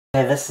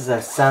Okay, this is a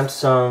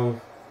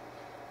Samsung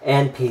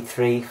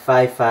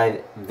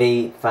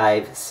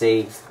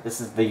NP355V5C. This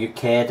is the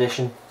UK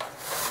edition,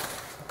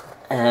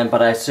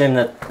 but I assume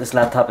that this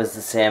laptop is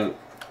the same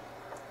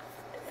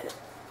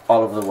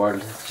all over the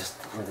world. It's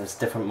just there's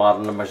different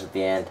model numbers at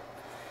the end.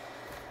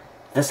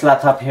 This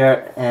laptop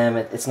here,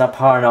 it's not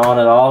powering on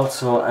at all,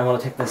 so I'm going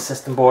to take the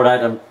system board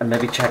out and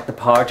maybe check the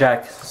power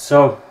jack.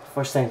 So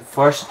first thing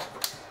first,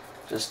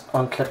 just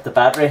unclip the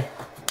battery,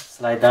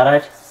 slide that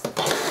out.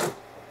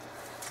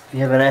 If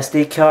you have an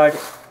SD card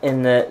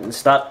in the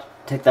slot,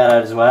 take that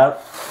out as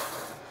well.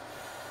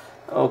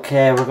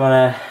 Okay, we're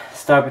going to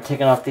start by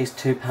taking off these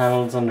two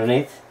panels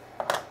underneath.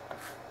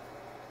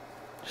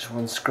 Just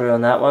one screw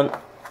on that one.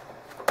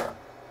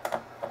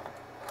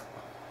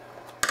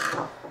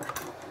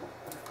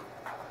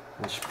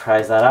 And just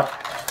prise that up.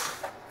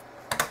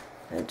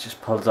 It just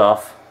pulls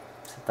off.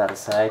 Set that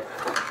aside.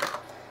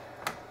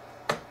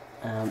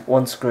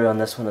 One screw on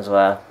this one as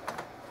well.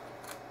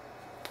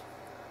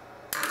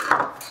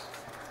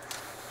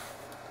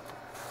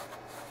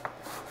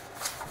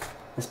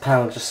 This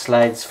panel just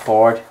slides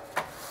forward.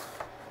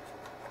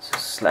 So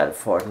slide it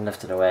forward and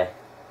lift it away.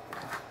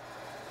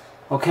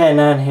 Okay,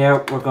 now in here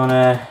we're going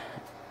to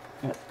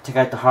take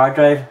out the hard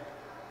drive.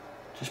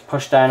 Just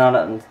push down on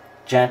it and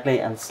gently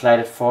and slide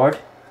it forward.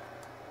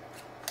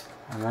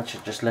 And that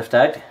should just lift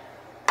out.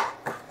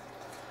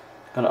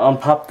 Going to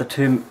unpop the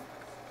two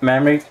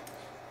memory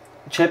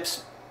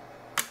chips.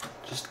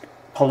 Just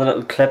pull the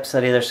little clips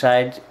at either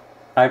side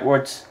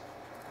outwards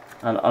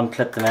and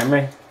unclip the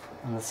memory.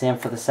 And the same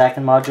for the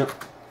second module.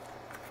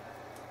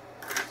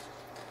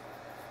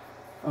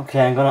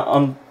 Okay, I'm going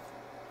to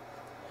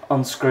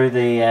unscrew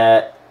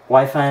the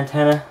Wi-Fi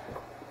antenna.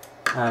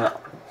 And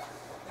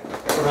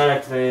what I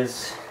like to do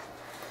is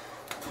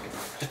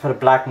just put a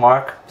black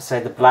mark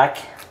beside the black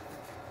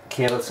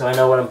cable, so I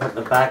know when I'm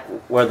putting it back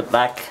where the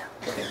black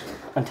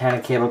antenna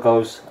cable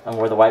goes and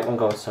where the white one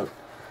goes. So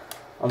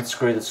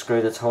unscrew the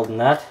screw that's holding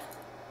that.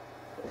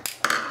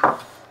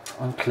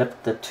 Unclip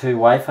the two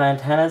Wi-Fi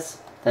antennas.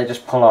 They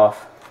just pull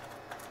off.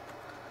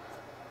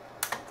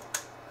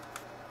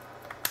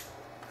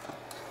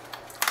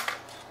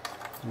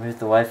 Remove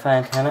the Wi-Fi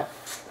antenna.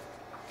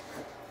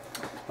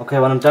 Okay,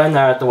 when I'm down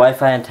there at the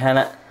Wi-Fi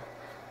antenna,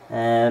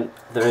 there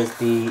is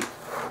the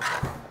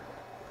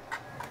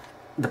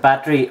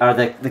battery or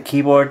the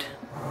keyboard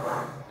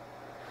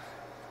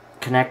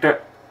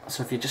connector.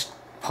 So if you just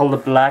pull the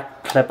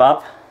black clip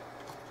up,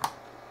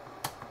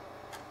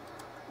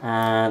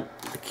 and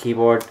the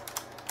keyboard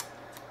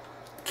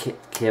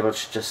cable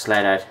should just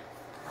slide out.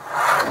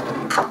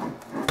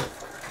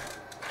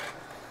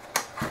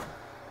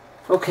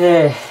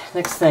 Okay,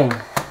 next thing,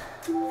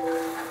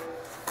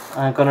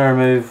 I'm going to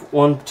remove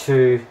 1,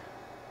 2,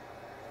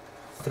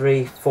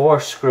 3, 4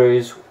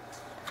 screws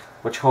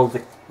which hold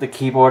the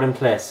keyboard in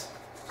place.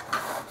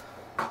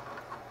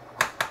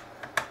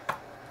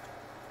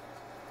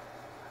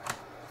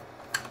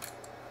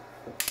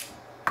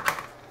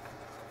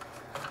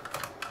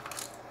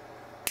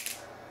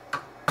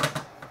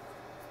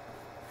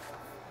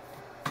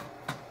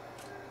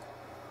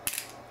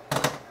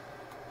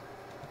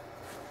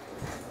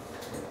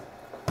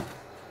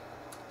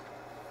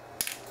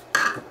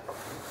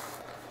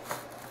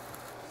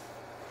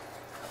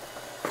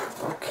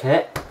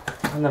 Okay,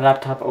 turn the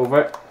laptop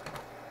over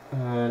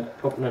and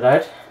open it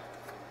out.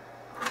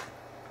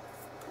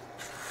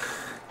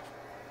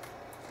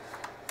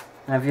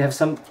 Now if you have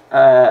some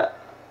a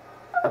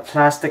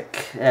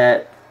plastic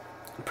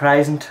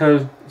prizing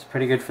tool, it's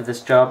pretty good for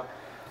this job.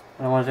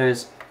 What I want to do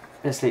is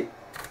basically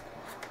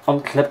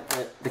unclip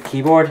the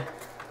keyboard.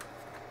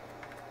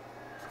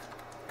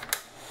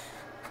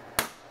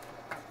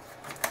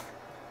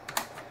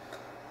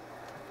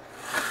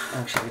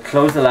 Actually,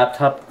 close the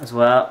laptop as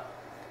well.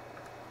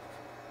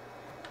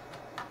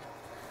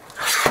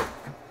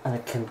 And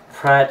it can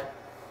pry it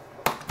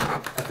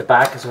at the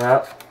back as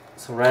well,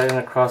 so right in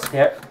across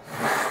here,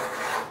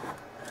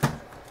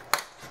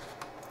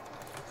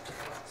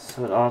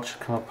 so it all should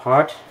come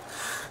apart.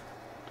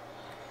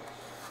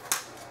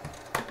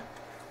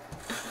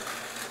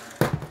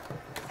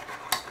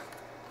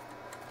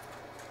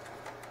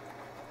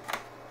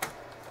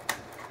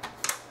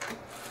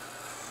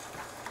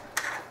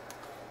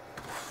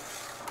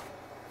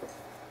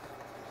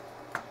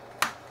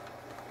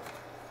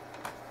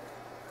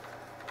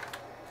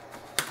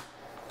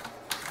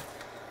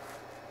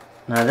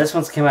 Now this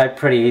one's came out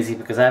pretty easy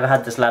because I've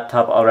had this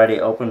laptop already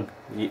open.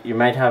 You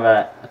might have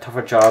a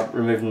tougher job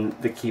removing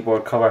the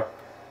keyboard cover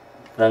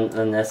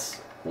than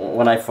this.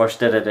 When I first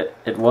did it,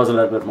 it was a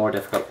little bit more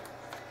difficult.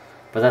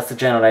 But that's the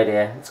general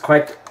idea. It's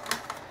quite,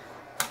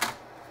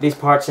 these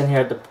parts in here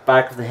at the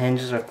back of the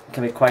hinges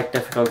can be quite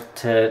difficult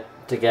to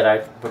get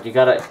out, but you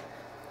gotta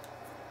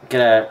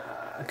get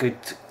a good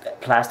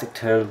plastic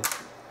tool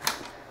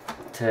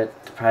to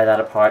pry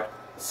that apart.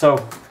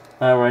 So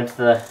now we're into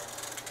the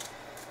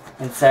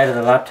inside of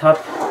the laptop.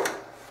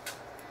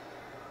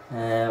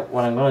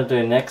 What I'm going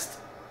to do next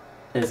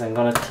is I'm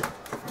going to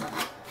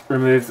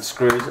remove the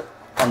screws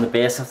on the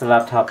base of the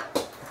laptop.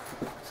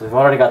 So we've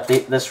already got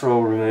this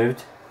row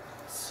removed.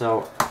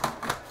 So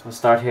we'll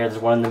start here. There's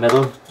one in the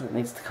middle that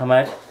needs to come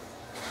out.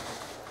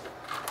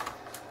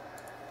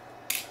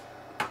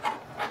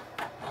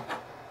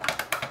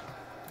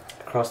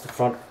 Across the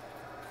front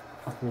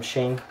of the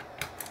machine.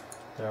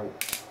 There are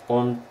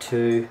 1,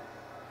 2,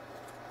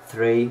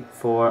 3,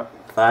 4,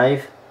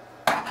 5.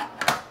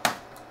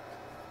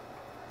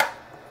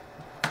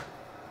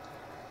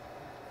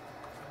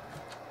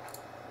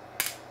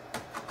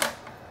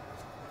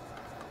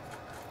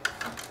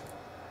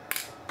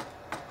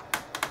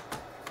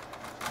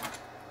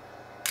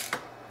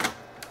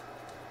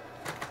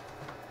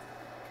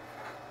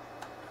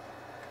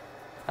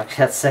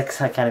 Actually that's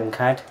 6, I can't even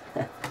count.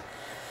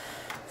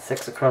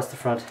 6 across the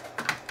front.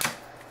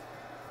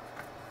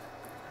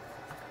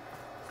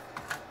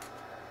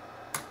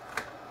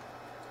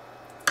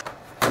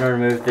 I'm going to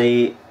remove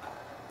the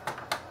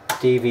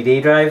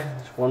DVD drive.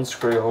 There's one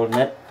screw holding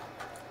it.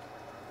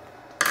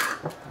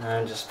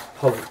 And just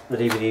pull the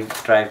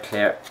DVD drive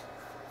clear.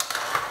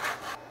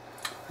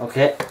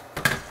 Okay,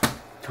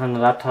 turn the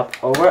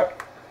laptop over.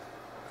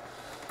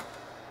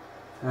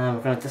 And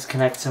we're going to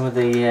disconnect some of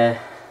the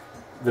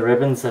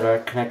ribbons that are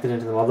connected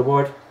into the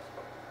motherboard.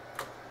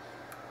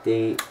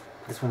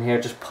 This one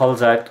here just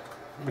pulls out.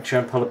 Make sure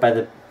and pull it by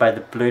the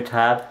blue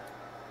tab,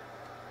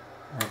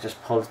 and it just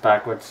pulls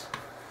backwards.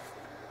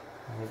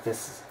 I think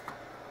this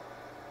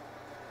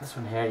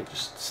one here, you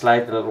just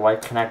slide the little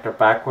white connector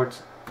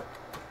backwards.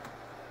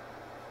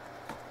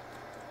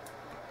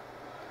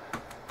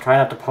 Try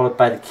not to pull it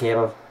by the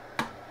cable.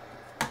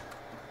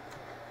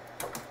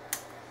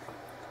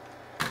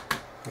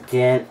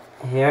 Again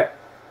here.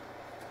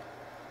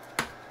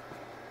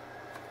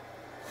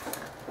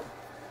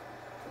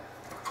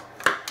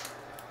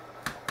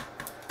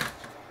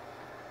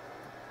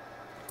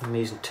 I'm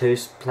using 2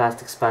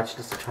 plastic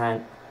spatulas to try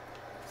and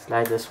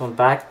slide this one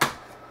back.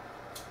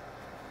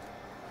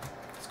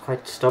 It's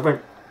quite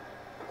stubborn.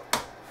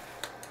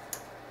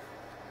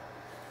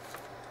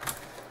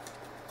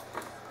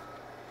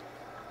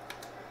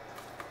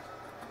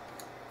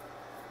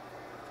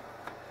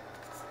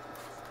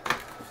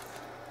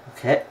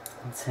 Okay,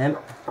 that's him.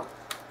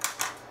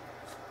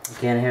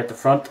 Again here at the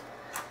front,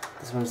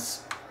 this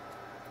one's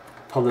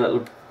pull the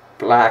little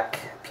black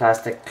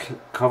plastic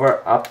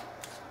cover up,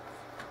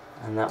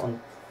 and that one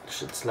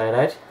should slide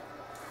out.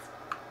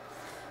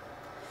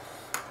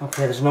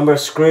 Okay, there's a number of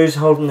screws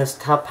holding this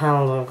top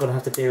panel that I'm going to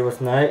have to deal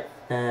with now.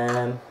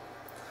 We'll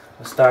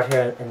start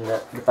here in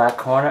the back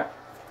corner.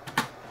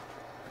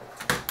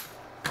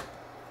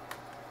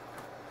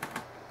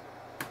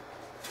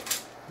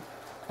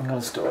 I'm going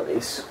to store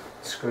these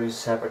screws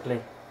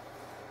separately.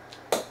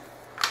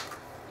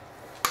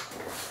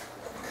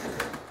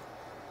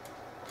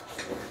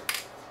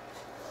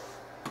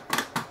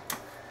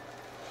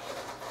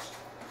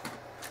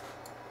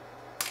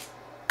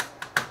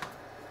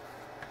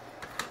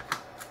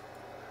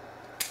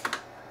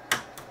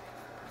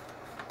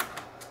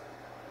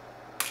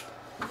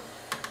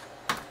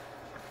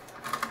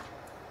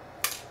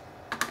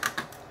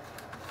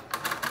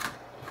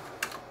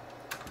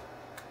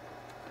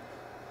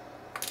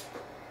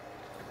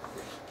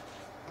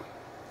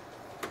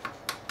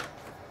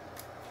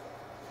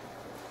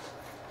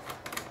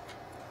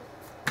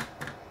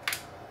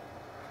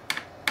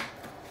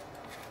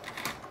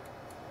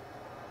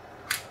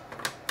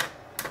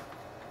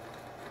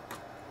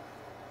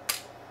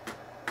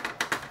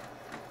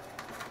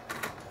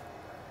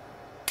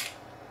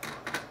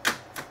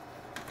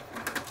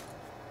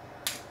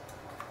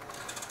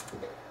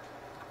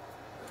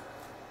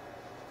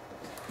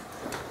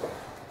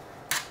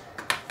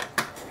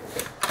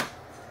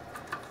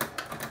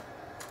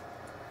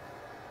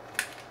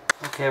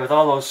 Okay, with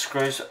all those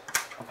screws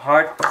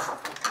apart,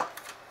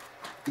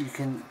 you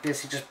can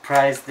basically just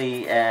prise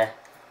the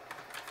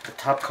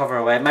top cover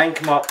away. Mine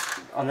came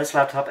off on this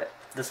laptop.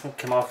 This one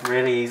came off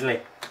really easily.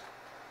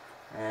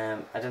 I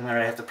didn't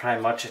really have to pry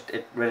much.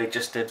 It really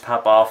just did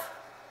pop off.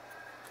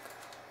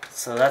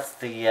 So that's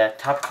the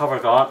top cover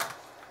gone.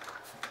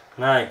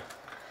 Now,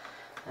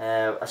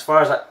 as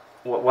far as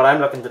what I'm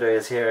looking to do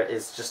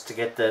is just to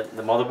get the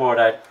motherboard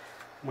out.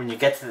 When you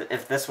get to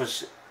if this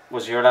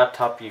was your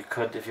laptop, you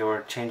could, if you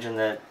were changing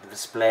the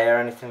display or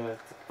anything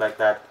like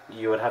that,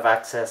 you would have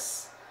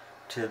access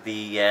to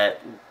the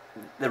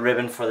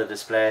ribbon for the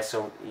display,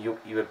 so you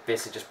would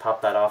basically just pop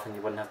that off and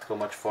you wouldn't have to go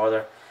much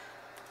further.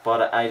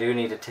 But I do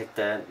need to take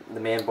the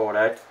main board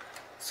out,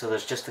 so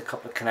there's just a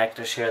couple of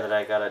connectors here that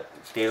I gotta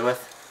deal with.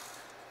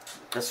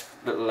 This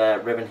little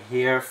ribbon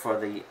here for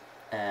the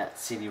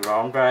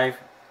CD-ROM drive,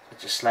 it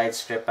just slides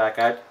straight back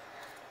out,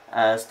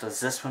 as does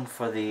this one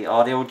for the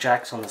audio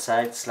jacks on the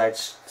side,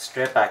 slides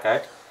straight back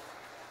out.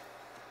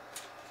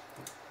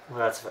 Well,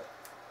 that's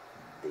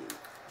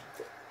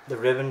the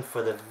ribbon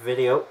for the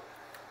video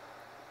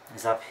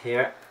is up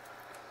here,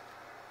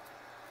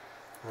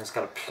 and it's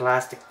got a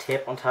plastic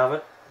tape on top of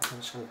it. I'm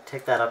just going to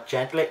take that up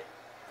gently.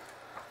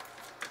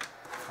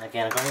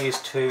 Again, I'm going to use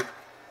 2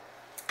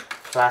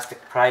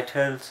 plastic pry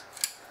tools.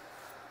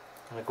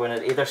 I'm going to go in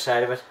at either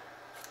side of it,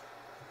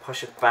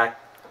 push it back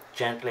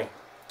gently.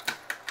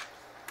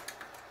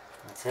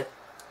 That's it.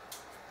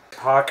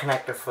 Power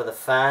connector for the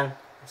fan.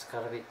 It's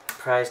got to be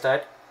prized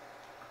out.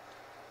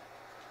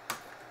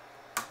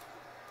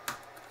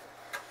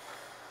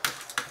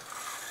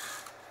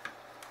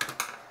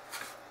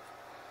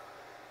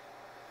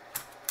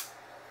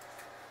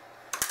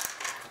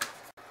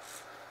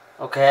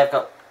 Okay, I've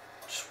got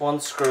just one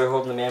screw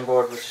holding the main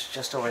board, which is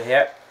just over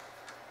here.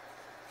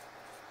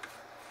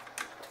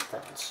 Take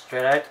that one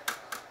straight out.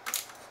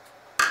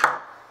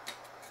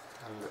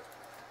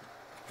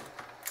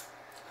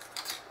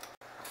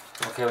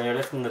 Okay, when you're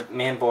lifting the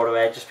main board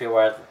away, just be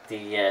aware that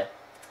the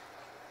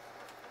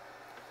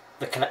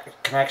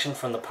connection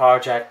from the power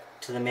jack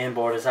to the main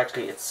board is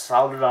actually, it's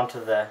soldered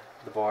onto the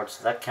board,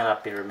 so that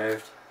cannot be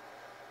removed.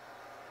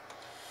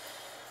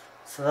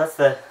 So that's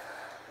the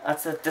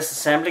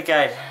disassembly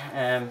guide.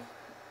 I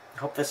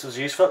hope this was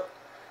useful.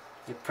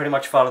 You pretty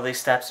much follow these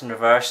steps in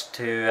reverse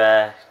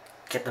to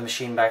get the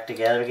machine back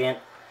together again.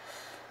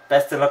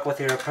 Best of luck with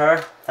your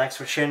repair. Thanks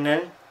for tuning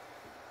in.